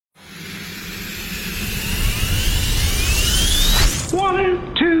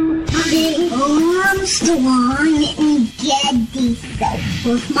1, 2, 3. Armstrong and Getty Show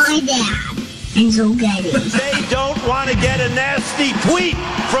with my dad. And so Getty. They don't want to get a nasty tweet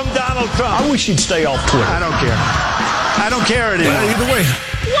from Donald Trump. I wish he'd stay off Twitter. I don't care. I don't care anymore. Either way.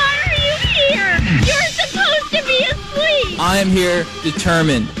 Why are you here? You're supposed to be asleep. I am here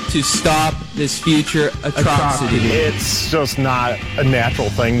determined to stop this future atrocity. It's just not a natural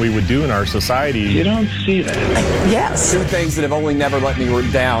thing we would do in our society. You don't see that. Yes. Two things that have only never let me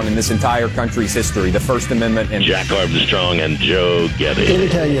down in this entire country's history. The First Amendment and Jack Armstrong and Joe Getty. Let me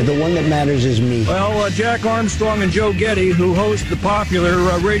tell you, the one that matters is me. Well, Jack Armstrong and Joe Getty, who host the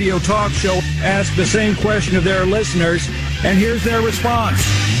popular radio talk show, asked the same question of their listeners, and here's their response.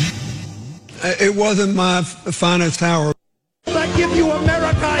 It wasn't my finest hour. I give you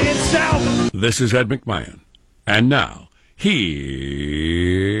America itself. This is Ed McMahon. And now, here's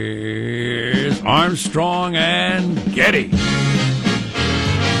Armstrong and Getty.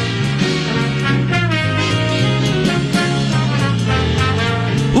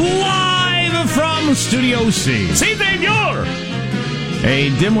 Live from Studio C. Si, senor!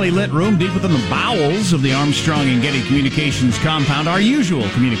 A dimly lit room deep within the bowels of the Armstrong and Getty Communications compound, our usual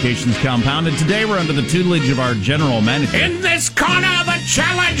communications compound, and today we're under the tutelage of our general manager. In this corner, the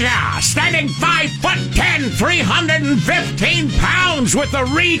challenger, standing 5'10", 315 pounds, with a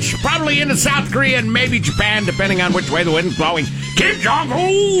reach probably into South Korea and maybe Japan, depending on which way the wind's blowing, Kim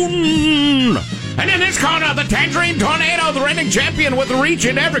Jong-un! And in this corner, the Tangerine Tornado, the reigning champion with a reach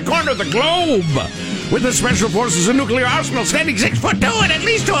in every corner of the globe. With the Special Forces and Nuclear Arsenal standing 6'2" and at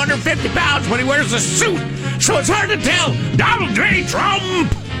least 250 pounds when he wears a suit. So it's hard to tell. Donald J.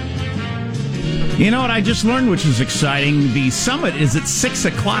 Trump! You know what I just learned, which is exciting? The summit is at 6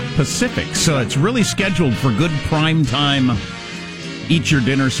 o'clock Pacific, so it's really scheduled for good prime time. Eat your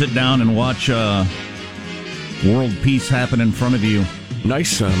dinner, sit down, and watch world peace happen in front of you.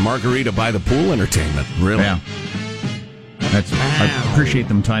 Nice margarita by the pool entertainment, really. Yeah. I appreciate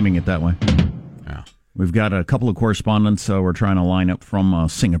them timing it that way. Yeah. We've got a couple of correspondents we're trying to line up from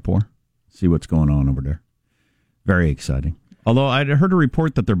Singapore. See what's going on over there. Very exciting. Although I'd heard a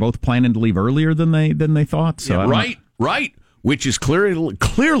report that they're both planning to leave earlier than they thought. So yeah, right. Which is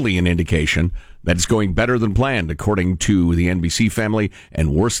clearly an indication that it's going better than planned, according to the NBC family,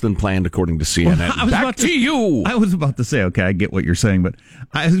 and worse than planned, according to CNN. Well, Back to you. I was about to say, okay, I get what you're saying, but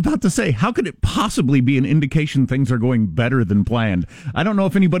I was about to say, how could it possibly be an indication things are going better than planned? I don't know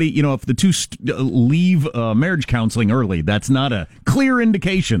if anybody, if the two leave marriage counseling early, that's not a clear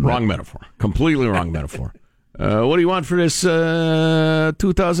indication. Wrong metaphor. Completely wrong metaphor. What do you want for this 2008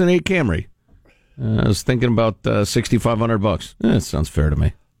 Camry? I was thinking about $6,500. That sounds fair to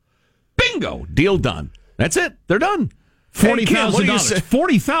me. Bingo! Deal done. That's it. They're done. $40,000.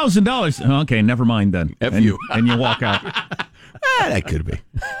 $40,000. Okay, never mind then. You. And you walk out. That could be.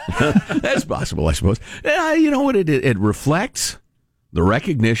 That's possible, I suppose. You know what? It reflects the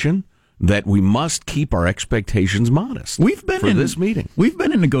recognition that we must keep our expectations modest. This meeting. We've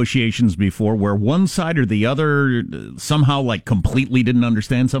been in negotiations before where one side or the other somehow completely didn't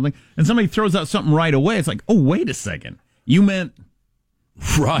understand something, and somebody throws out something right away. It's like, oh, wait a second. You meant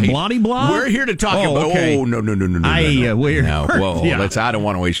right. Blah. We're here to talk about. Okay. Oh, no. Whoa, yeah. I don't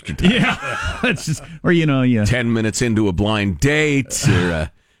want to waste your time. Yeah, that's just, or 10 minutes into a blind date or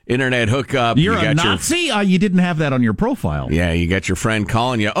internet hookup. You're a Nazi? You didn't have that on your profile. Yeah, you got your friend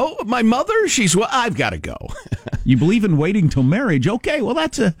calling you. Oh, my mother? I've got to go. You believe in waiting till marriage? Okay, well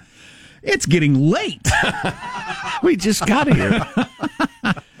it's getting late. We just got here.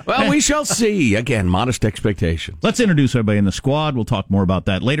 Well, we shall see. Again, modest expectations. Let's introduce everybody in the squad. We'll talk more about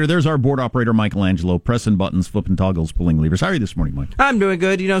that later. There's our board operator, Michelangelo, pressing buttons, flipping toggles, pulling levers. How are you this morning, Mike? I'm doing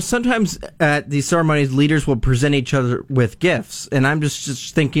good. Sometimes at these ceremonies, leaders will present each other with gifts. And I'm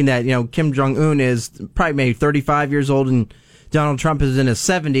just thinking that, Kim Jong-un is probably maybe 35 years old and Donald Trump is in his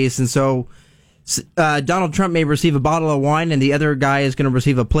 70s. And so Donald Trump may receive a bottle of wine and the other guy is going to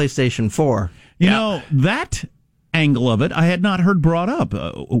receive a PlayStation 4. That angle of it I had not heard brought up.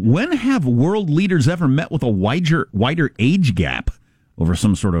 When have world leaders ever met with a wider age gap over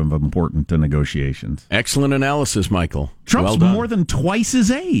some sort of important negotiations? Excellent analysis, Michael. Trump's more than twice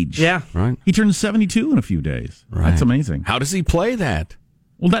his age. Yeah. Right. He turns 72 in a few days. Right. That's amazing. How does he play that?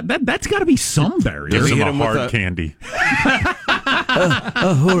 Well, that's got to be some barrier. Does he hit him with candy?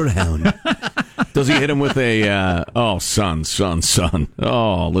 A whorehound. Does he hit him with a, son?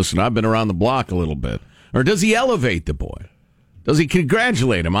 Oh, listen, I've been around the block a little bit. Or does he elevate the boy? Does he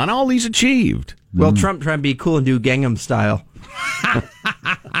congratulate him on all he's achieved? Well, Trump trying to be cool and do Gangnam Style.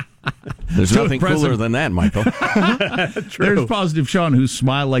 There's nothing cooler than that, Michael. There's Positive Sean, whose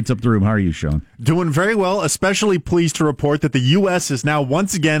smile lights up the room. How are you, Sean? Doing very well, especially pleased to report that the U.S. is now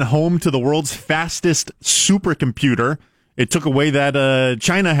once again home to the world's fastest supercomputer. It took away that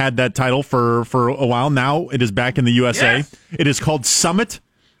China had that title for a while. Now it is back in the USA. Yes. It is called Summit.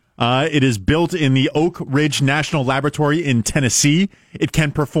 It is built in the Oak Ridge National Laboratory in Tennessee. It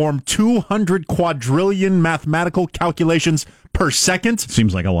can perform 200 quadrillion mathematical calculations per second.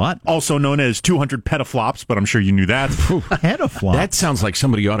 Seems like a lot. Also known as 200 petaflops, but I'm sure you knew that. Petaflop? That sounds like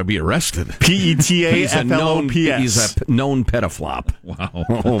somebody ought to be arrested. Petaflops. He's a known petaflop. Wow.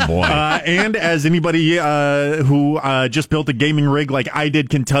 Oh, boy. And as anybody who just built a gaming rig like I did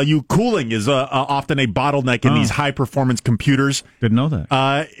can tell you, cooling is often a bottleneck in these high-performance computers. Didn't know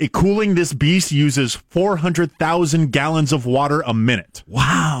that. Cooling this beast uses 400,000 gallons of water a minute.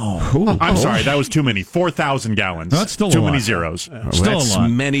 Wow. I'm sorry, that was too many. 4,000 gallons. That's still too a many lot. zeros. That's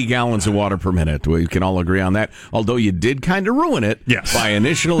many gallons of water per minute. We can all agree on that. Although you did kind of ruin it by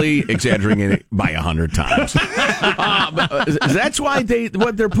initially exaggerating it by 100 times. That's why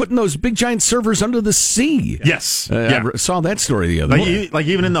they're putting those big giant servers under the sea. Yes. I saw that story the other day. Like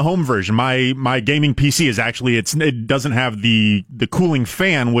even in the home version, my gaming PC is actually it doesn't have the cooling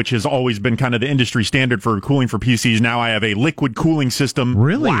fan, which has always been kind of the industry standard for cooling for PCs. Now I have a liquid cooling system.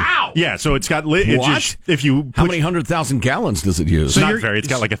 Really? Wow. Yeah. So it's got it's just, if you how many 100,000 gallons does it use? Not very. It's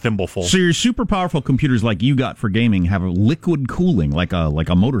got like a thimbleful. So your super powerful computers like you got for gaming have a liquid cooling, like a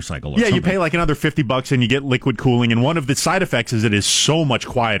motorcycle. Or something. You pay like another $50 and you get liquid cooling. And one of the side effects is it is so much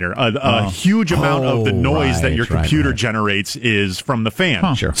quieter. A huge amount of the noise that your computer generates is from the fan.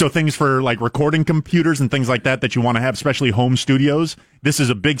 Huh. Sure. So things for like recording computers and things like that you want to have, especially home studios. This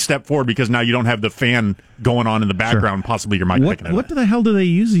is a big step forward because now you don't have the fan going on in the background. Sure. Possibly your mic picking it up. What the hell do they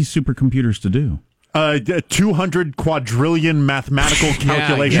use these supercomputers to do? 200 quadrillion mathematical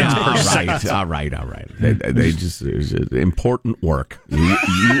calculations per second. All right. They just important work.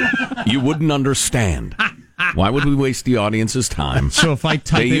 You wouldn't understand. Why would we waste the audience's time? So if I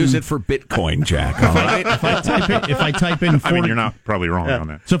type use it for Bitcoin, Jack. All right. If I type in 40, I mean, you're not probably wrong on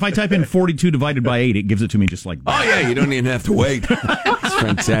that. So if I type in 42 divided by 8, it gives it to me just like that. Oh yeah, you don't even have to wait. It's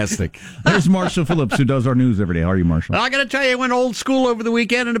fantastic. There's Marshall Phillips, who does our news every day. How are you, Marshall? I got to tell you, I went old school over the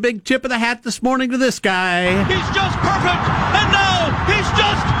weekend, and a big tip of the hat this morning to this guy. He's just perfect, and now he's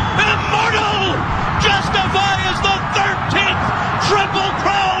just immortal. Justify as the 13th Triple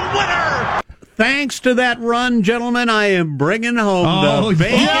Crown winner. Thanks to that run, gentlemen, I am bringing home the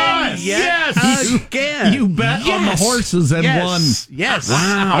bacon. Yes! Again. You bet on the horses and won. Yes.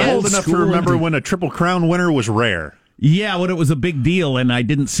 Wow. I'm old enough to remember when a Triple Crown winner was rare. Yeah, when it was a big deal, and I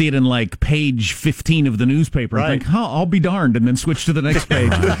didn't see it in like page 15 of the newspaper. I think, I'll be darned, and then switch to the next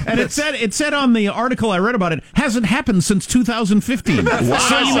page. And it said on the article I read about it, hasn't happened since 2015. Wow.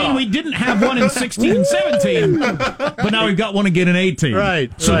 So you mean we didn't have one in 16 and 17, but now we've got one again in 18.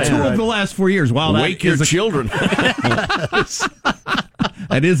 Right. So two of the last 4 years. Wow, wake your children.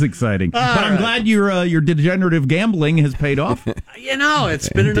 That is exciting. But I'm glad your degenerative gambling has paid off. It's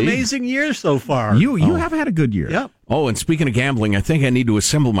been an amazing year so far. You have had a good year. Yep. Oh, and speaking of gambling, I think I need to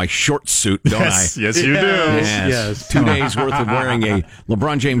assemble my short suit, don't I? Yes, you do. Yes. 2 days worth of wearing a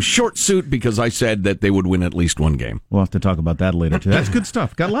LeBron James short suit because I said that they would win at least one game. We'll have to talk about that later, too. That's good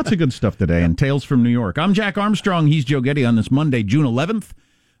stuff. Got lots of good stuff today. And Tales from New York. I'm Jack Armstrong. He's Joe Getty on this Monday, June 11th,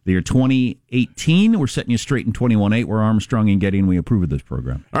 the year 2018. We're setting you straight in 21.8. We're Armstrong and Getty, and we approve of this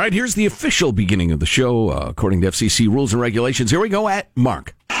program. All right, here's the official beginning of the show, according to FCC rules and regulations. Here we go at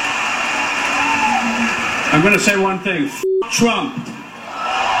Mark. I'm going to say one thing. Trump.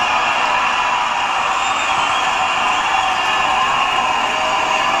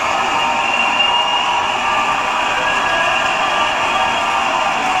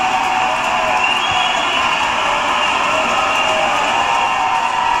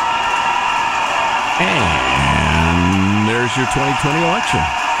 And there's your 2020 election.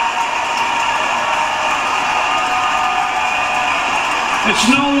 It's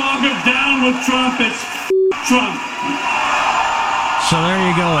no longer down with Trump, it's Trump. So there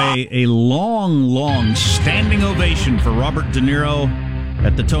you go, a long standing ovation for Robert De Niro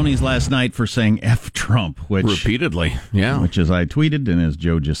at the Tonys last night for saying F Trump, which repeatedly, which, as I tweeted and as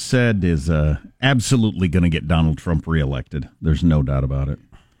Joe just said, is absolutely going to get Donald Trump reelected. There's no doubt about it.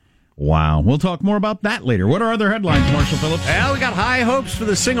 Wow. We'll talk more about that later. What are other headlines, Marshall Phillips? Well, we got high hopes for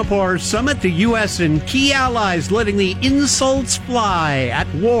the Singapore summit. The U.S. and key allies letting the insults fly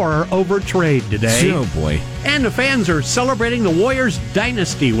at war over trade today. Oh, boy. And the fans are celebrating the Warriors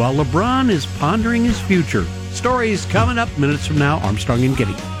dynasty while LeBron is pondering his future. Stories coming up minutes from now. Armstrong and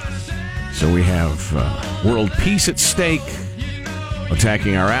Getty. So we have world peace at stake,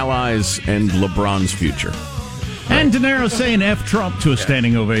 attacking our allies and LeBron's future. And De Niro saying F Trump to a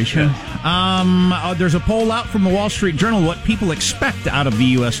standing ovation. There's a poll out from the Wall Street Journal what people expect out of the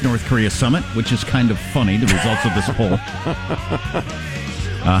U.S.-North Korea summit, which is kind of funny, the results of this poll.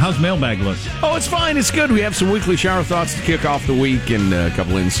 How's mailbag look? Oh, it's fine. It's good. We have some weekly shower thoughts to kick off the week and a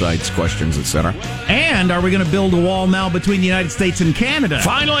couple insights, questions, etc. And are we going to build a wall now between the United States and Canada?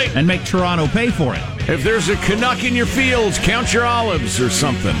 Finally! And make Toronto pay for it? If there's a Canuck in your fields, count your olives or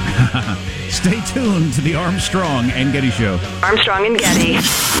something. Stay tuned to the Armstrong and Getty Show. Armstrong and Getty.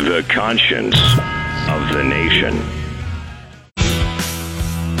 The conscience of the nation.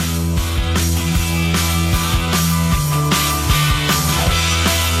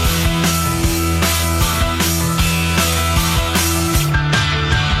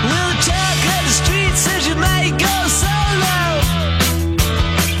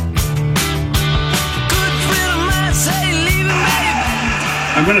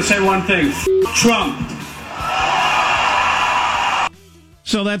 I'm going to say one thing. Trump.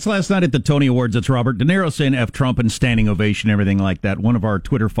 So that's last night at the Tony Awards. It's Robert De Niro saying F Trump and standing ovation, everything like that. One of our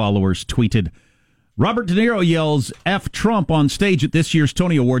Twitter followers tweeted, Robert De Niro yells F Trump on stage at this year's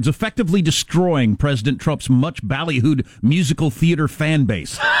Tony Awards, effectively destroying President Trump's much ballyhooed musical theater fan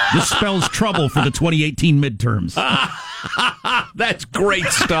base. This spells trouble for the 2018 midterms. That's great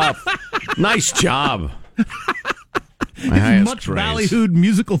stuff. Nice job. Much ballyhooed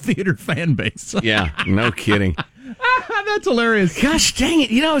musical theater fan base. Yeah, no kidding. That's hilarious. Gosh dang it.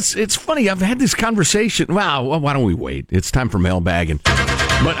 You know, it's funny. I've had this conversation. Wow, why don't we wait? It's time for mailbagging.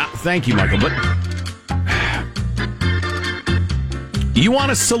 But thank you, Michael. But you want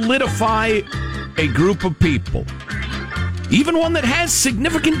to solidify a group of people, even one that has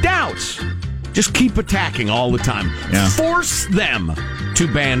significant doubts. Just keep attacking all the time. Yeah. Force them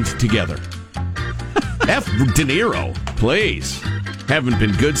to band together. F. De Niro, please. Haven't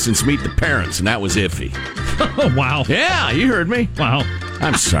been good since Meet the Parents, and that was iffy. Oh, wow. Yeah, you heard me. Wow.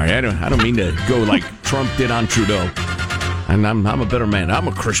 I'm sorry. I don't mean to go like Trump did on Trudeau. And I'm a better man. I'm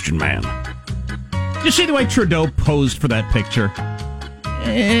a Christian man. Did you see the way Trudeau posed for that picture?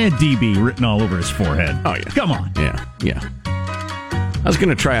 DB written all over his forehead. Oh, yeah. Come on. Yeah. I was going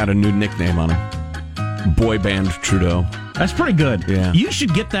to try out a new nickname on him. Boy Band Trudeau. That's pretty good. Yeah. You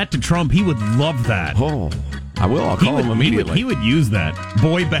should get that to Trump. He would love that. Oh, I will. I'll call him immediately. He would use that.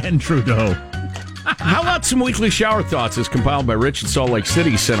 Boy Band Trudeau. How about some weekly shower thoughts as compiled by Rich in Salt Lake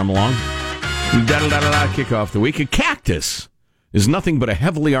City? Sent them along. Kick off the week. A cactus is nothing but a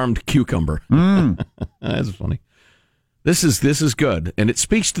heavily armed cucumber. That's funny. This is good, and it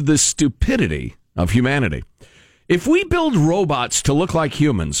speaks to the stupidity of humanity. If we build robots to look like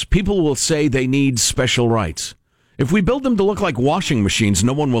humans, people will say they need special rights. If we build them to look like washing machines,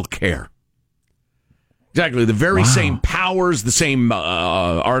 no one will care. Exactly. The very same powers, the same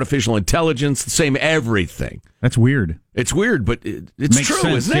artificial intelligence, the same everything. That's weird. It's weird, but it's Makes true,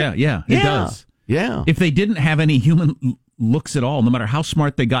 sense. isn't it? Yeah, it does. Yeah. If they didn't have any human looks at all, no matter how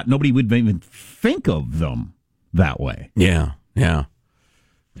smart they got, nobody would even think of them that way. Yeah.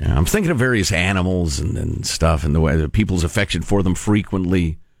 I'm thinking of various animals and stuff, and the way that people's affection for them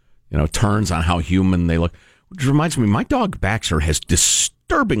frequently, turns on how human they look. Which reminds me, my dog Baxter has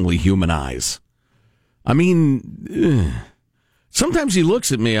disturbingly human eyes. I mean, sometimes he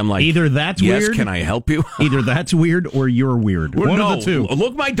looks at me, I'm like, either that's yes, weird. Can I help you? Either that's weird or you're weird. One of the two.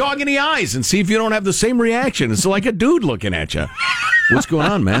 Look my dog in the eyes and see if you don't have the same reaction. It's like a dude looking at you. What's going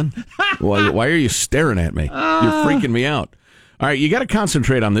on, man? Why are you staring at me? You're freaking me out. All right, you got to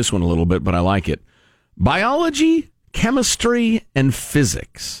concentrate on this one a little bit, but I like it. Biology, chemistry, and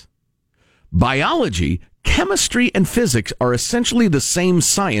physics. Biology, chemistry, and physics are essentially the same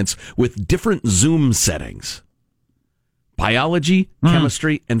science with different zoom settings. Biology,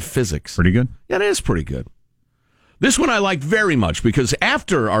 chemistry, and physics. Pretty good. Yeah, it is pretty good. This one I like very much because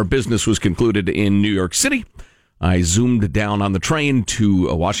after our business was concluded in New York City, I zoomed down on the train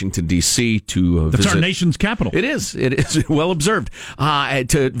to Washington, D.C. to visit. That's our nation's capital. It is. Well observed.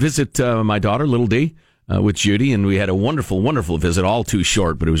 To visit my daughter, Little D, with Judy, and we had a wonderful, wonderful visit, all too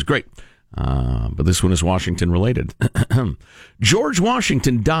short, but it was great. But this one is Washington related. George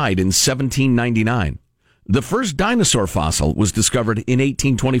Washington died in 1799. The first dinosaur fossil was discovered in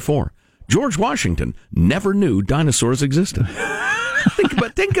 1824. George Washington never knew dinosaurs existed.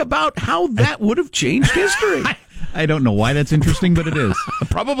 Think about how that would have changed history. I don't know why that's interesting, but it is.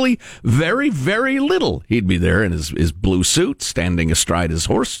 Probably very, very little. He'd be there in his blue suit, standing astride his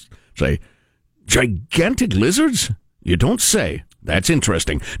horse, say, "Gigantic lizards? You don't say. That's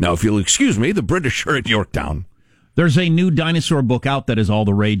interesting. Now, if you'll excuse me, the British are at Yorktown." There's a new dinosaur book out that is all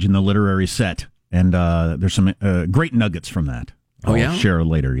the rage in the literary set, and there's some great nuggets from that. I'll share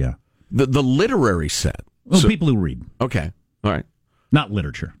later, yeah. The literary set. Well, people who read. Okay. All right. Not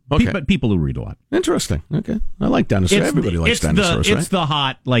literature. Okay. But people who read a lot. Interesting. Okay. I like dinosaurs. Everybody likes dinosaurs, right? It's the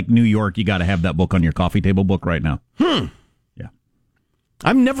hot, like New York, you got to have that book on your coffee table book right now. Yeah.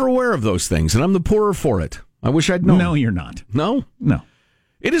 I'm never aware of those things, and I'm the poorer for it. I wish I'd known. No, you're not. No? No.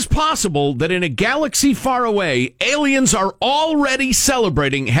 It is possible that in a galaxy far away, aliens are already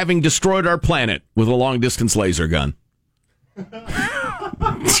celebrating having destroyed our planet with a long-distance laser gun.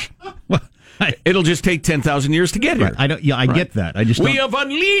 It'll just take 10,000 years to get here. Right. I get that. We have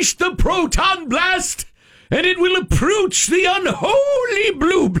unleashed the proton blast, and it will approach the unholy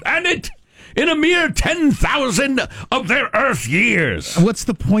blue planet in a mere 10,000 of their Earth years. What's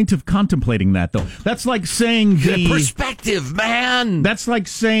the point of contemplating that, though? That's like saying the perspective, man. That's like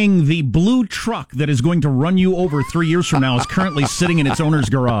saying the blue truck that is going to run you over 3 years from now is currently sitting in its owner's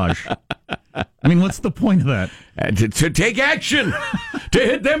garage. I mean, what's the point of that? To take action, to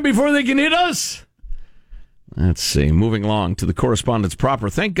hit them before they can hit us. Let's see. Moving along to the correspondence proper.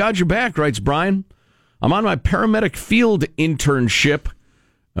 Thank God you're back, writes Brian. I'm on my paramedic field internship,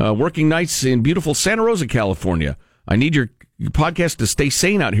 working nights in beautiful Santa Rosa, California. I need your podcast to stay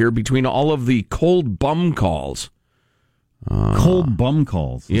sane out here between all of the cold bum calls. Cold bum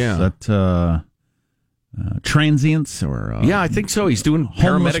calls? Yeah. Is that transients or... yeah, I think so. He's doing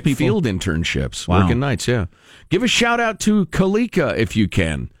paramedic field internships, working nights, yeah. Give a shout out to Kalika if you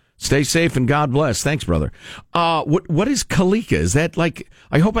can. Stay safe and God bless. Thanks, brother. What is Kalika? Is that like...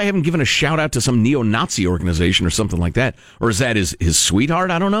 I hope I haven't given a shout out to some neo-Nazi organization or something like that. Or is that his sweetheart?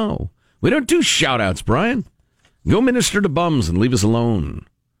 I don't know. We don't do shout outs, Brian. Go minister to bums and leave us alone.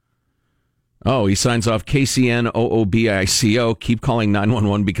 Oh, he signs off KCNOOBICO. Keep calling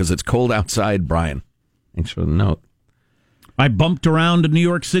 911 because it's cold outside, Brian. Thanks for the note. I bumped around in New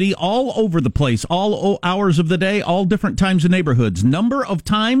York City all over the place, all hours of the day, all different times and neighborhoods. Number of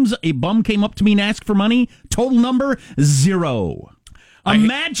times a bum came up to me and asked for money, total number, 0.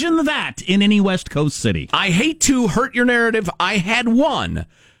 Imagine that in any West Coast city. I hate to hurt your narrative. I had one,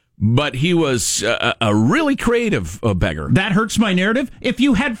 but he was a really creative beggar. That hurts my narrative. If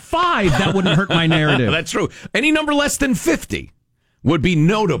you had 5, that wouldn't hurt my narrative. That's true. Any number less than 50 would be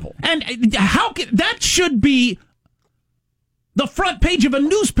notable. And that should be the front page of a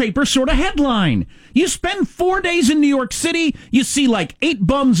newspaper sort of headline. You spend 4 days in New York City, you see like 8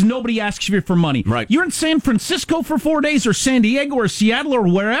 bums, nobody asks you for money. Right. You're in San Francisco for 4 days, or San Diego, or Seattle, or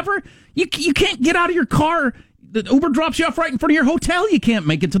wherever. You can't get out of your car. The Uber drops you off right in front of your hotel. You can't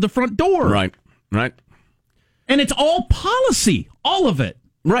make it to the front door. Right. And it's all policy, all of it.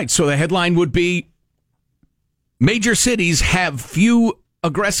 Right, so the headline would be, major cities have few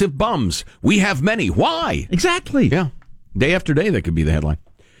aggressive bums. We have many. Why? Exactly. Yeah. Day after day, that could be the headline.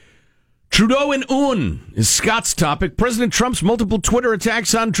 Trudeau and Un is Scott's topic. President Trump's multiple Twitter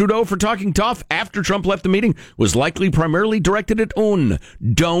attacks on Trudeau for talking tough after Trump left the meeting was likely primarily directed at Un.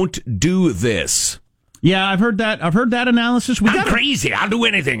 Don't do this. Yeah, I've heard that analysis. I'm crazy. I'll do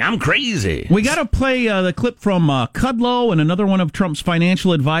anything. I'm crazy. We got to play the clip from Kudlow and another one of Trump's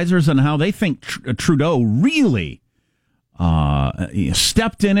financial advisors on how they think Trudeau really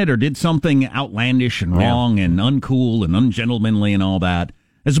stepped in it or did something outlandish and wrong and uncool and ungentlemanly and all that,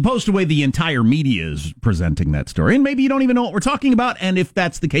 as opposed to the way the entire media is presenting that story. And maybe you don't even know what we're talking about, and if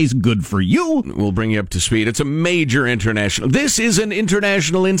that's the case, good for you. We'll bring you up to speed. It's a major international... This is an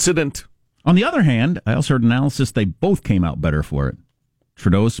international incident. On the other hand, I also heard analysis they both came out better for it.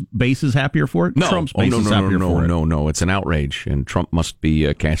 Trudeau's base is happier for it. No. Trump's base is happier for it. No. It's an outrage, and Trump must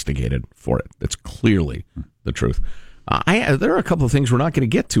be castigated for it. That's clearly the truth. There are a couple of things we're not going to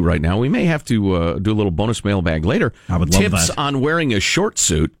get to right now. We may have to do a little bonus mailbag later. I would love Tips that. on wearing a short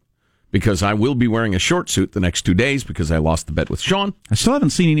suit, because I will be wearing a short suit the next 2 days because I lost the bet with Sean. I still haven't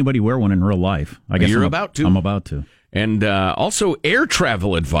seen anybody wear one in real life. I guess You're about to. I'm about to. And also air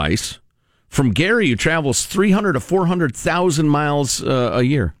travel advice from Gary, who travels 300 to 400,000 miles a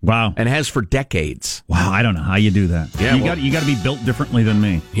year. Wow. And has for decades. Wow, I don't know how you do that. Yeah, you got to be built differently than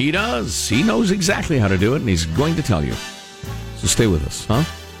me. He does. He knows exactly how to do it, and he's going to tell you. So stay with us, huh?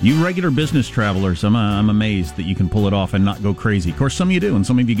 You regular business travelers, I'm amazed that you can pull it off and not go crazy. Of course, some of you do, and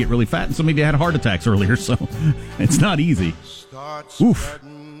some of you get really fat, and some of you had heart attacks earlier, so it's not easy. Oof.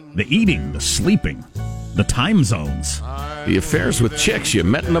 The eating, the sleeping, the time zones. The affairs with chicks you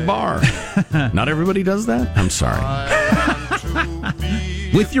met in a bar. Not everybody does that? I'm sorry.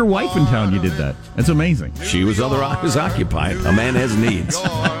 With your wife in town, you did that. That's amazing. She was otherwise occupied. A man has needs.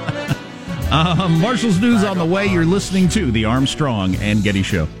 Marshall's News on the way. You're listening to the Armstrong and Getty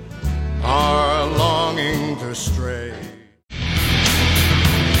Show. Are longing to stray.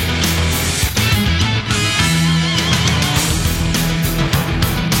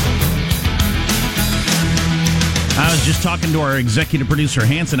 was just talking to our executive producer,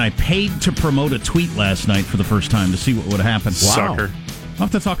 Hanson. I paid to promote a tweet last night for the first time to see what would happen. Wow. Sucker. I'll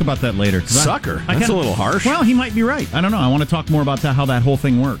have to talk about that later. Sucker? That's a little harsh. Well, he might be right. I don't know. I want to talk more about how that whole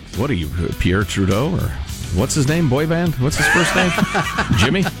thing works. What are you, Pierre Trudeau? Or what's his name? Boy band? What's his first name?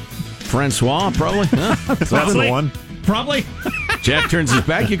 Jimmy? Francois, probably? Huh? That's the one. Probably. Jack turns his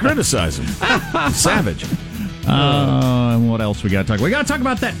back, you criticize him. Savage. What else we got to talk about? We got to talk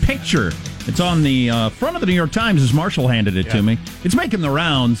about that picture. It's on the front of the New York Times as Marshall handed it to me. It's making the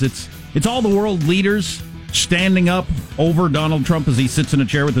rounds. It's all the world leaders standing up over Donald Trump as he sits in a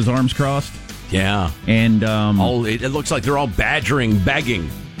chair with his arms crossed. Yeah. And it looks like they're all badgering, begging,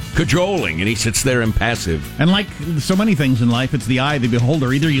 cajoling, and he sits there impassive. And like so many things in life, it's the eye of the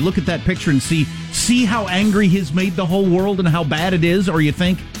beholder. Either you look at that picture and see how angry he's made the whole world and how bad it is, or you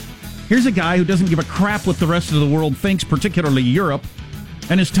think, here's a guy who doesn't give a crap what the rest of the world thinks, particularly Europe,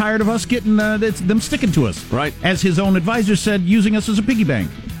 and is tired of us getting them sticking to us. Right. As his own advisor said, using us as a piggy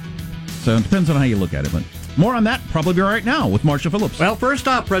bank. So it depends on how you look at it, but more on that probably right now with Marsha Phillips. Well, first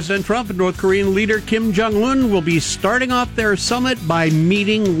off, President Trump and North Korean leader Kim Jong-un will be starting off their summit by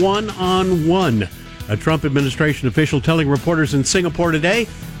meeting one-on-one. A Trump administration official telling reporters in Singapore today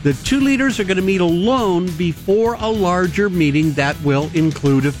the two leaders are going to meet alone before a larger meeting that will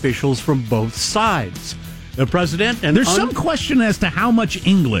include officials from both sides. The president and there's some question as to how much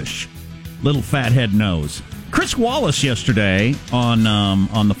English little fathead knows. Chris Wallace yesterday on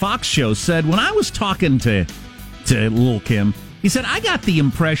the Fox show said, when I was talking to Lil Kim, he said, I got the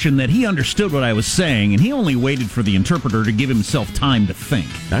impression that he understood what I was saying, and he only waited for the interpreter to give himself time to think.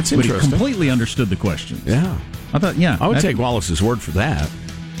 That's interesting. But he completely understood the question. Yeah. I would take Wallace's word for that.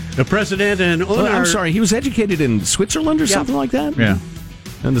 The president and I'm sorry, he was educated in Switzerland or something like that? Yeah.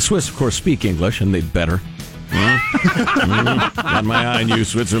 And the Swiss, of course, speak English, and they'd better. Got my eye on you,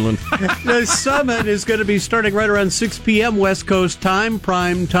 Switzerland. The summit is going to be starting right around 6 p.m. West Coast time,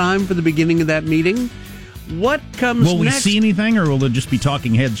 prime time for the beginning of that meeting. What comes next? Will we see anything, or will there just be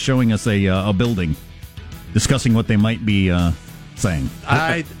talking heads showing us a building, discussing what they might be saying?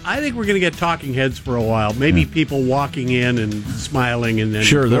 I think we're going to get talking heads for a while. Maybe people walking in and smiling, and then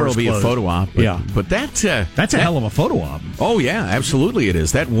sure, there will be closed. a photo op. But that's a hell of a photo op. Oh yeah, absolutely it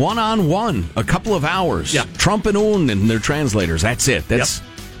is. That one-on-one, a couple of hours. Yeah. Trump and Un and their translators. That's it. That's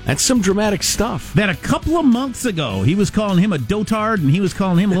some dramatic stuff. That a couple of months ago, he was calling him a dotard, and he was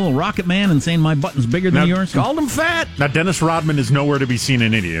calling him a little rocket man and saying my button's bigger than yours. Called him fat. Now, Dennis Rodman is nowhere to be seen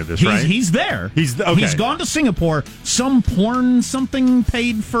in any of this, right? He's there. He's gone to Singapore. Some porn something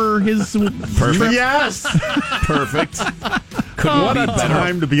paid for his Perfect. Yes. Perfect. Couldn't what be a better.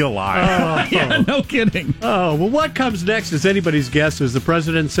 time to be alive. Yeah, no kidding. Oh, well, what comes next is anybody's guess. As the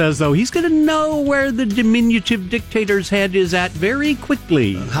president says, though, he's going to know where the diminutive dictator's head is at very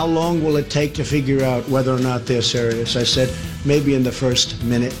quickly. How long will it take to figure out whether or not they're serious? I said, maybe in the first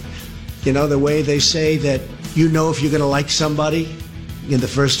minute. You know, the way they say that you know if you're going to like somebody in the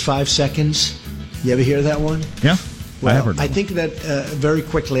first 5 seconds? You ever hear that one? Yeah, well, I have heard that I think that very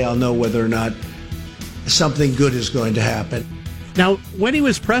quickly I'll know whether or not something good is going to happen. Now, when he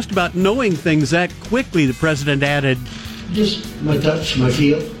was pressed about knowing things that quickly, the president added, just my touch, my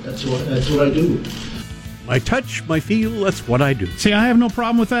feel, that's what I do. My touch, my feel, that's what I do. See, I have no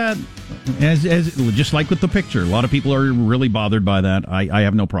problem with that. As just like with the picture, a lot of people are really bothered by that. I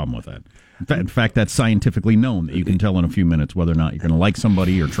have no problem with that. In fact, that's scientifically known that you can tell in a few minutes whether or not you're going to like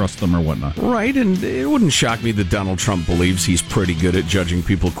somebody or trust them or whatnot. Right, and it wouldn't shock me that Donald Trump believes he's pretty good at judging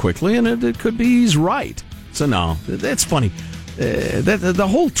people quickly, and it could be he's right. So no, that's funny. The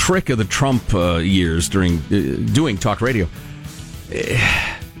whole trick of the Trump years during doing talk radio,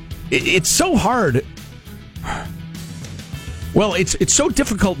 it's so hard. Well, it's so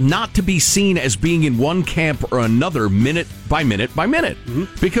difficult not to be seen as being in one camp or another minute by minute by minute.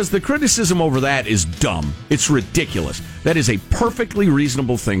 Mm-hmm. Because the criticism over that is dumb. It's ridiculous. That is a perfectly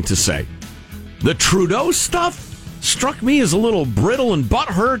reasonable thing to say. The Trudeau stuff struck me as a little brittle and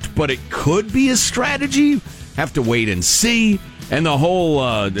butthurt, but it could be a strategy. Have to wait and see. And the whole,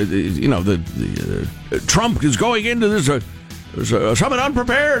 Trump is going into this... summit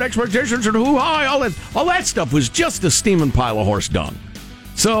unprepared, expectations are too high, all that stuff was just a steaming pile of horse dung.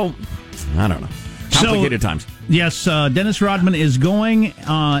 So, I don't know. Complicated times. Yes, Dennis Rodman is going,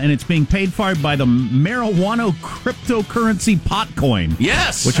 and it's being paid for by the marijuana cryptocurrency Potcoin.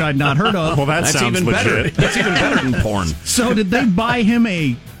 Yes! Which I'd not heard of. Well, that's sounds even legit. better. That's even better than porn. So did they buy him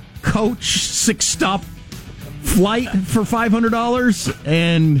a Coach 6-stop flight for $500,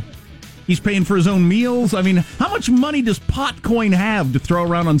 and... he's paying for his own meals? I mean, how much money does Potcoin have to throw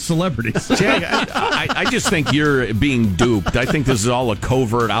around on celebrities? I just think you're being duped. I think this is all a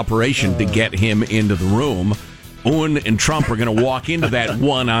covert operation to get him into the room. Un and Trump are going to walk into that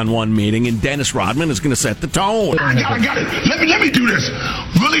one-on-one meeting, and Dennis Rodman is going to set the tone. I got it. Let me do this.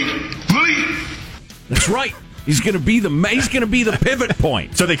 Really? That's right. He's going to be the pivot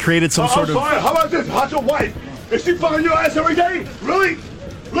point. So they created some sort of. Fine. How about this? How's your wife? Is she fucking your ass every day? Really?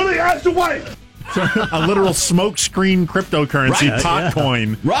 Ask the wife. A literal smoke screen cryptocurrency, Right.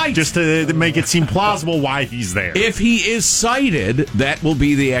 Potcoin. Right. Just to make it seem plausible why he's there. If he is cited, that will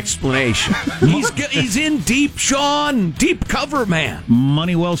be the explanation. He's in deep, Sean. Deep cover, man.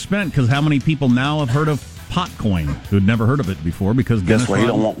 Money well spent, because how many people now have heard of Potcoin who'd never heard of it before? Because Guess what? He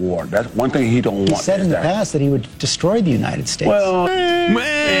don't want war. That's one thing he don't want. He said in the past that he would destroy the United States. Well,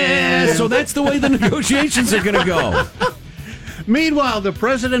 so that's the way the negotiations are going to go. Meanwhile, the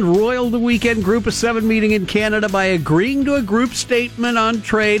president roiled the weekend Group of 7 meeting in Canada by agreeing to a group statement on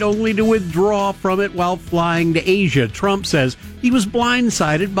trade only to withdraw from it while flying to Asia. Trump says he was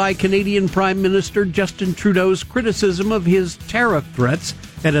blindsided by Canadian Prime Minister Justin Trudeau's criticism of his tariff threats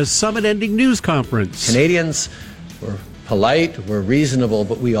at a summit-ending news conference. Canadians were polite, we're reasonable,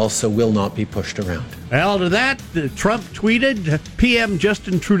 but we also will not be pushed around. Well, to that, Trump tweeted, PM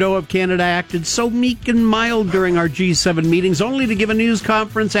Justin Trudeau of Canada acted so meek and mild during our G7 meetings, only to give a news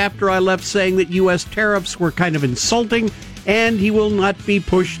conference after I left saying that U.S. tariffs were kind of insulting and he will not be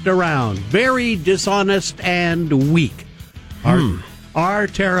pushed around. Very dishonest and weak. Our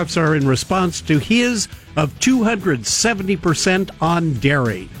tariffs are in response to his of 270% on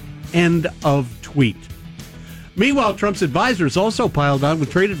dairy. End of tweet. Meanwhile, Trump's advisors also piled on,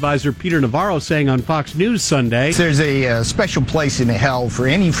 with trade advisor Peter Navarro saying on Fox News Sunday, There's a special place in hell for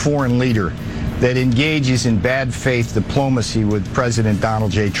any foreign leader that engages in bad faith diplomacy with President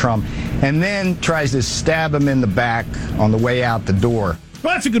Donald J. Trump and then tries to stab him in the back on the way out the door.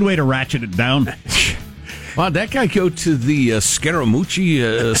 Well, that's a good way to ratchet it down. Wow, that guy go to the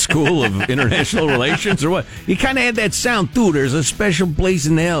Scaramucci School of International Relations or what? He kind of had that sound, too. There's a special place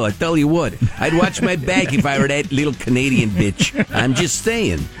in hell, I tell you what. I'd watch my back if I were that little Canadian bitch. I'm just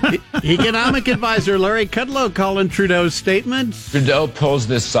saying. Economic advisor Larry Kudlow calling Trudeau's statement. Trudeau pulls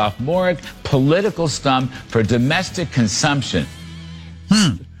this sophomoric political stunt for domestic consumption.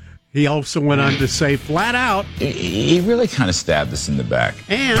 He also went on to say flat out, He really kind of stabbed us in the back.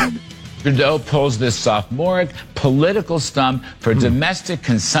 And Trudeau pulls this sophomoric political stunt for domestic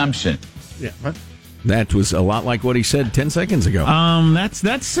consumption. Yeah, that was a lot like what he said 10 seconds ago.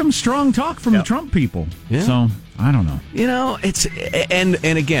 That's some strong talk from the Trump people. Yeah. So I don't know. You know, it's and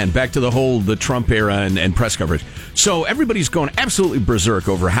again back to the Trump era and press coverage. So everybody's going absolutely berserk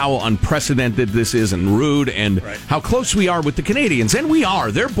over how unprecedented this is and rude and how close we are with the Canadians, and we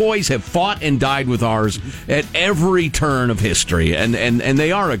are. Their boys have fought and died with ours at every turn of history, and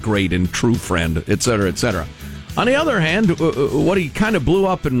they are a great and true friend, et cetera, et cetera. On the other hand, what he kind of blew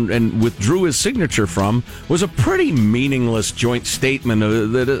up and withdrew his signature from was a pretty meaningless joint statement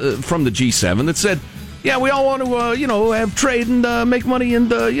from the G7 that said, yeah, we all want to, have trade and make money and,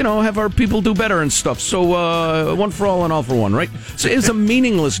 have our people do better and stuff. So one for all and all for one, right? So it's a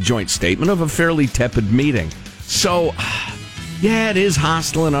meaningless joint statement of a fairly tepid meeting. So, yeah, it is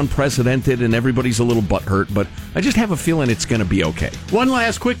hostile and unprecedented, and everybody's a little butthurt, but I just have a feeling it's going to be okay. One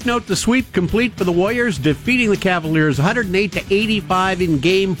last quick note, the sweep complete for the Warriors, defeating the Cavaliers 108-85 in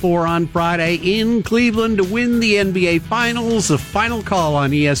Game 4 on Friday in Cleveland to win the NBA Finals. The final call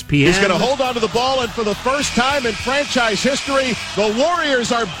on ESPN. He's going to hold on to the ball, and for the first time in franchise history, the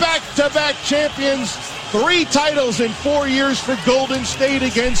Warriors are back-to-back champions. 3 titles in 4 years for Golden State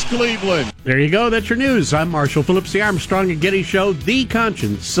against Cleveland. There you go. That's your news. I'm Marshall Phillips, the Armstrong and Getty Show, the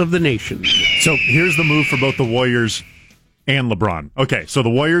conscience of the nation. So here's the move for both the Warriors and LeBron. Okay, so the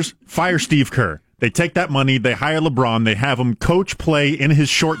Warriors fire Steve Kerr. They take that money, they hire LeBron, they have him coach play in his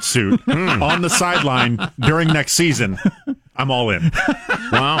short suit on the sideline during next season. I'm all in.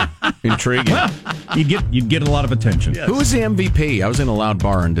 Wow. Intriguing. Well, you'd get a lot of attention. Yes. Who was the MVP? I was in a loud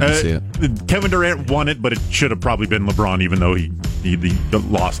bar and didn't see it. Kevin Durant won it, but it should have probably been LeBron, even though he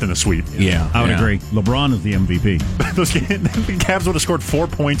lost in a sweep. Yeah, I would agree. LeBron is the MVP. The Cavs would have scored 4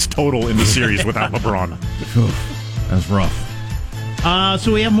 points total in the series without LeBron. That's rough.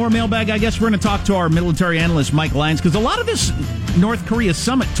 So we have more mailbag. I guess we're going to talk to our military analyst, Mike Lyons, because a lot of this North Korea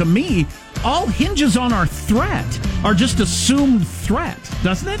summit, to me, all hinges on our threat, our just assumed threat,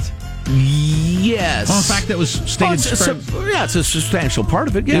 doesn't it? Yes. Well, in fact, that was stated... it's a substantial part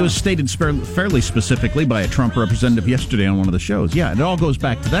of it, yeah. It was stated fairly specifically by a Trump representative yesterday on one of the shows. Yeah, it all goes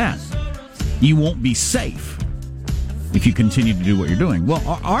back to that. You won't be safe if you continue to do what you're doing. Well,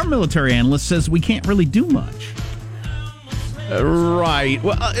 our military analyst says we can't really do much. Right.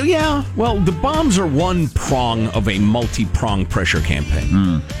 Well, yeah. Well, the bombs are one prong of a multi-pronged pressure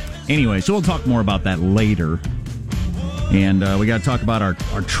campaign. Anyway, so we'll talk more about that later. And we got to talk about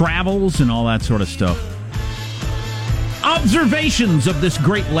our travels and all that sort of stuff. Observations of this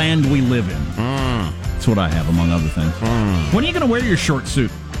great land we live in. That's what I have, among other things. When are you going to wear your short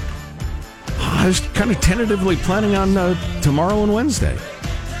suit? I was kind of tentatively planning on tomorrow and Wednesday.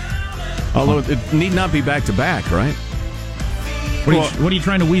 Although it need not be back-to-back, right? What are you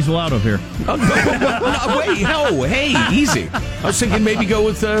trying to weasel out of here? Hey, easy. I was thinking maybe go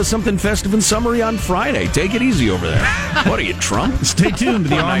with something festive and summery on Friday. Take it easy over there. What are you, Trump? Stay tuned to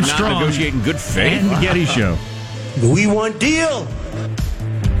the Armstrong not negotiating good faith and Getty Show. We want deal.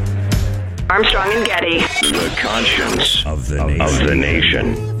 Armstrong and Getty. The conscience of the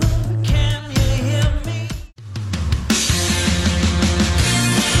nation.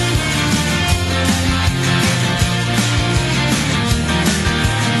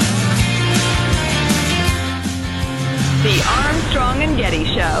 The Armstrong and Getty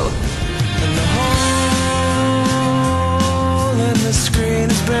Show.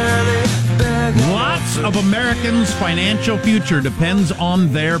 Lots of Americans' financial future depends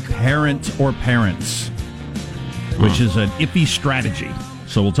on their parent or parents, which is an iffy strategy.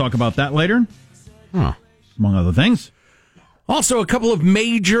 So we'll talk about that later, among other things. Also, a couple of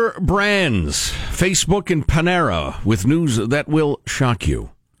major brands, Facebook and Panera, with news that will shock you.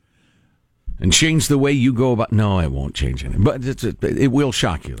 And change the way you go about... No, it won't change anything. But it will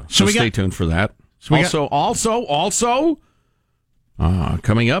shock you. So stay tuned for that. Also,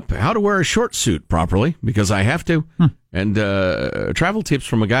 coming up, how to wear a short suit properly, because I have to. And travel tips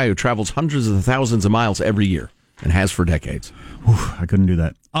from a guy who travels hundreds of thousands of miles every year and has for decades. Whew, I couldn't do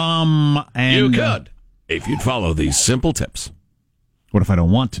that. You could, if you'd follow these simple tips. What if I don't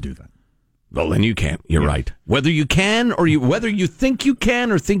want to do that? Well, then you can't. You're right. Whether you can or whether you think you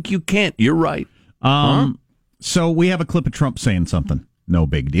can or think you can't, you're right. So we have a clip of Trump saying something. No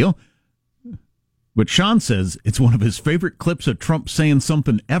big deal. But Sean says it's one of his favorite clips of Trump saying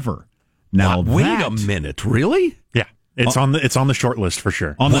something ever. Now, wait a minute. Really? Yeah. It's on the short list for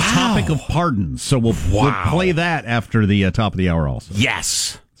sure. On the topic of pardons. So we'll play that after the top of the hour also.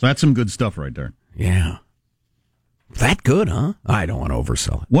 Yes. So that's some good stuff right there. Yeah. That good, huh? I don't want to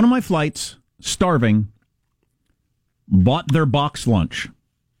oversell it. One of my flights, starving, bought their box lunch.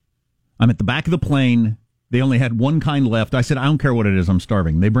 I'm at the back of the plane. They only had one kind left. I said, I don't care what it is. I'm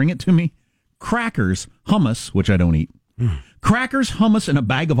starving. They bring it to me. Crackers, hummus, which I don't eat. Crackers, hummus, and a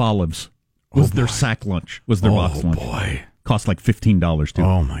bag of olives was their sack lunch, was their box lunch. Oh, boy. Cost like $15, too.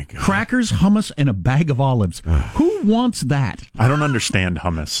 Oh, my God. Crackers, hummus, and a bag of olives. Who wants that? I don't understand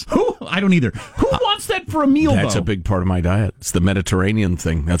hummus. I don't either. Who wants that for a meal, That's though? a big part of my diet. It's the Mediterranean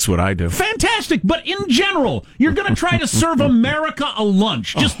thing. That's what I do. Fantastic. But in general, you're going to try to serve America a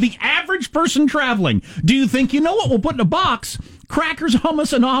lunch. Just the average person traveling. Do you think, you know what we'll put in a box? Crackers,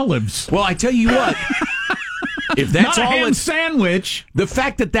 hummus, and olives. Well, I tell you what. If that's Not a all ham it's sandwich. The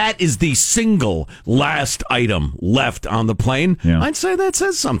fact that is the single last item left on the plane, I'd say that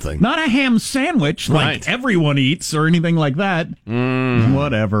says something. Not a ham sandwich like everyone eats or anything like that.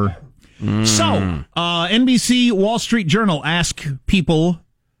 Whatever. So, NBC Wall Street Journal asked people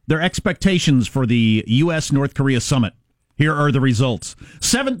their expectations for the U.S.-North Korea summit. Here are the results.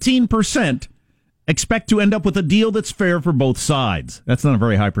 17% expect to end up with a deal that's fair for both sides. That's not a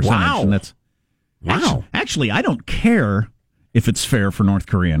very high percentage. Wow. And that's Actually, I don't care if it's fair for North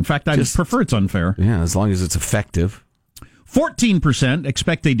Korea. In fact, I just prefer it's unfair. Yeah, as long as it's effective. 14%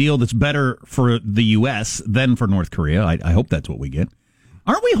 expect a deal that's better for the U.S. than for North Korea. I hope that's what we get.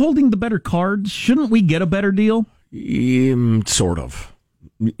 Aren't we holding the better cards? Shouldn't we get a better deal? Sort of.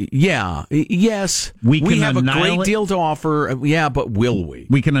 Yeah. Yes. We have a great deal to offer. Yeah, but will we?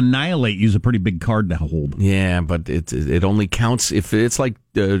 We can annihilate. Use a pretty big card to hold. Yeah, but it only counts if it's like,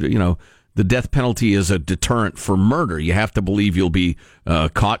 the death penalty is a deterrent for murder. You have to believe you'll be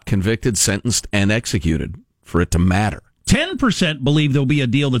caught, convicted, sentenced, and executed for it to matter. 10% believe there'll be a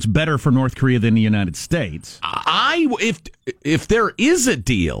deal that's better for North Korea than the United States. If there is a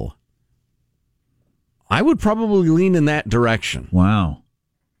deal, I would probably lean in that direction. Wow.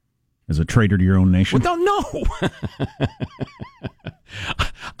 As a traitor to your own nation? Well, no.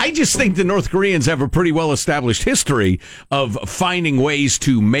 I just think the North Koreans have a pretty well-established history of finding ways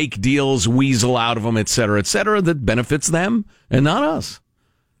to make deals, weasel out of them, et cetera, that benefits them and not us.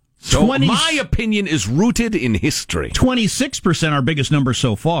 So my opinion is rooted in history. 26%, our biggest number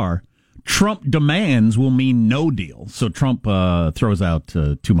so far. Trump demands will mean no deal. So Trump throws out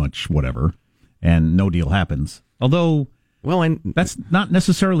too much whatever, and no deal happens. Although... Well, and that's not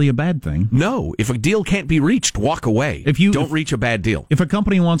necessarily a bad thing. No, if a deal can't be reached, walk away. If you don't reach a bad deal. If a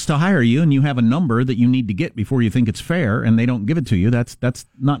company wants to hire you and you have a number that you need to get before you think it's fair, and they don't give it to you, that's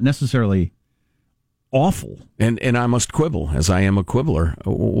not necessarily awful. And I must quibble, as I am a quibbler.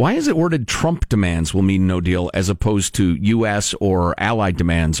 Why is it worded Trump demands will mean no deal as opposed to U.S. or allied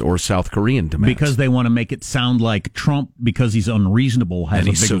demands or South Korean demands? Because they want to make it sound like Trump, because he's unreasonable, has and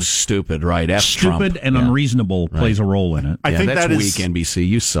he's so stupid, right? Stupid and unreasonable plays a role in it. I think that's that weak, NBC.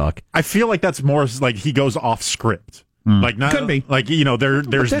 You suck. I feel like that's more like he goes off script. Like not, could be. Like,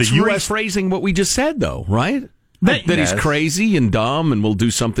 there's that's the U.S. rephrasing what we just said, though, right? That he's crazy and dumb and will do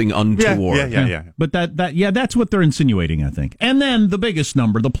something untoward. Yeah. But that's what they're insinuating, I think. And then the biggest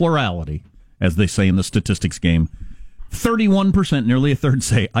number, the plurality, as they say in the statistics game, 31%, nearly a third,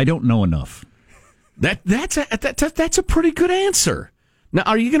 say, I don't know enough. That's a pretty good answer. Now,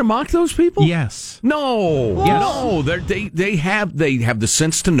 are you going to mock those people? Yes. No. Yes. No. They have the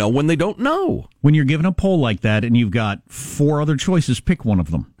sense to know when they don't know. When you're given a poll like that and you've got 4 other choices, pick one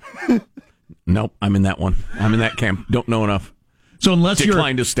of them. Nope, I'm in that one. I'm in that camp. Don't know enough. So unless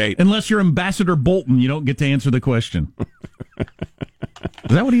Decline to state. Unless you're Ambassador Bolton, you don't get to answer the question. Is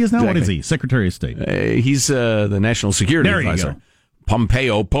that what he is now? Exactly. What is he? Secretary of State. He's the National Security Advisor. You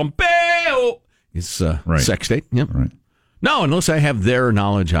go. Pompeo. He's right. Sec State. Yep. Right. No, unless I have their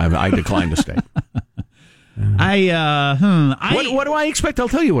knowledge, I decline to state. What do I expect? I'll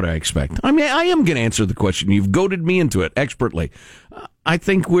tell you what I expect. I mean, I am going to answer the question. You've goaded me into it expertly. I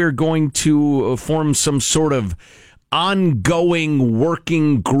think we're going to form some sort of ongoing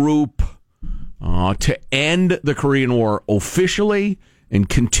working group to end the Korean War officially and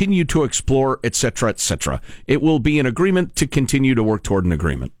continue to explore, etc., etc. It will be an agreement to continue to work toward an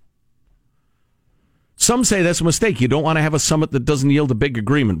agreement. Some say that's a mistake. You don't want to have a summit that doesn't yield a big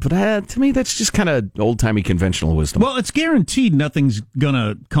agreement. But to me, that's just kind of old-timey conventional wisdom. Well, it's guaranteed nothing's going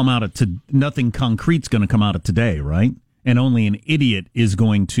to come out of nothing concrete's going to come out of today, right? And only an idiot is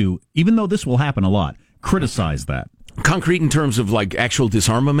going to, even though this will happen a lot, criticize that. Concrete in terms of like actual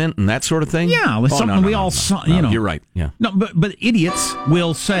disarmament and that sort of thing? Yeah, something we all saw, you know. You're right, yeah. No, but idiots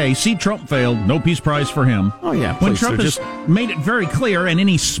will say, see, Trump failed, no peace prize for him. Oh, yeah. When Trump has made it very clear, and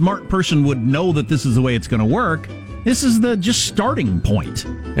any smart person would know that this is the way it's going to work, this is the just starting point.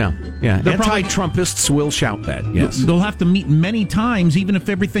 Yeah. Anti-Trumpists will shout that, yes. They'll have to meet many times, even if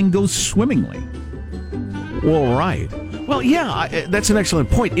everything goes swimmingly. Well, right. Well, yeah, that's an excellent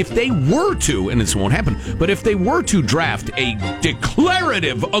point. If they were to, and this won't happen, but if they were to draft a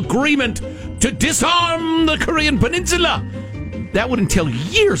declarative agreement to disarm the Korean Peninsula, that would entail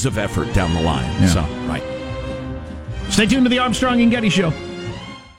years of effort down the line. Yeah. So, right. Stay tuned to the Armstrong and Getty Show.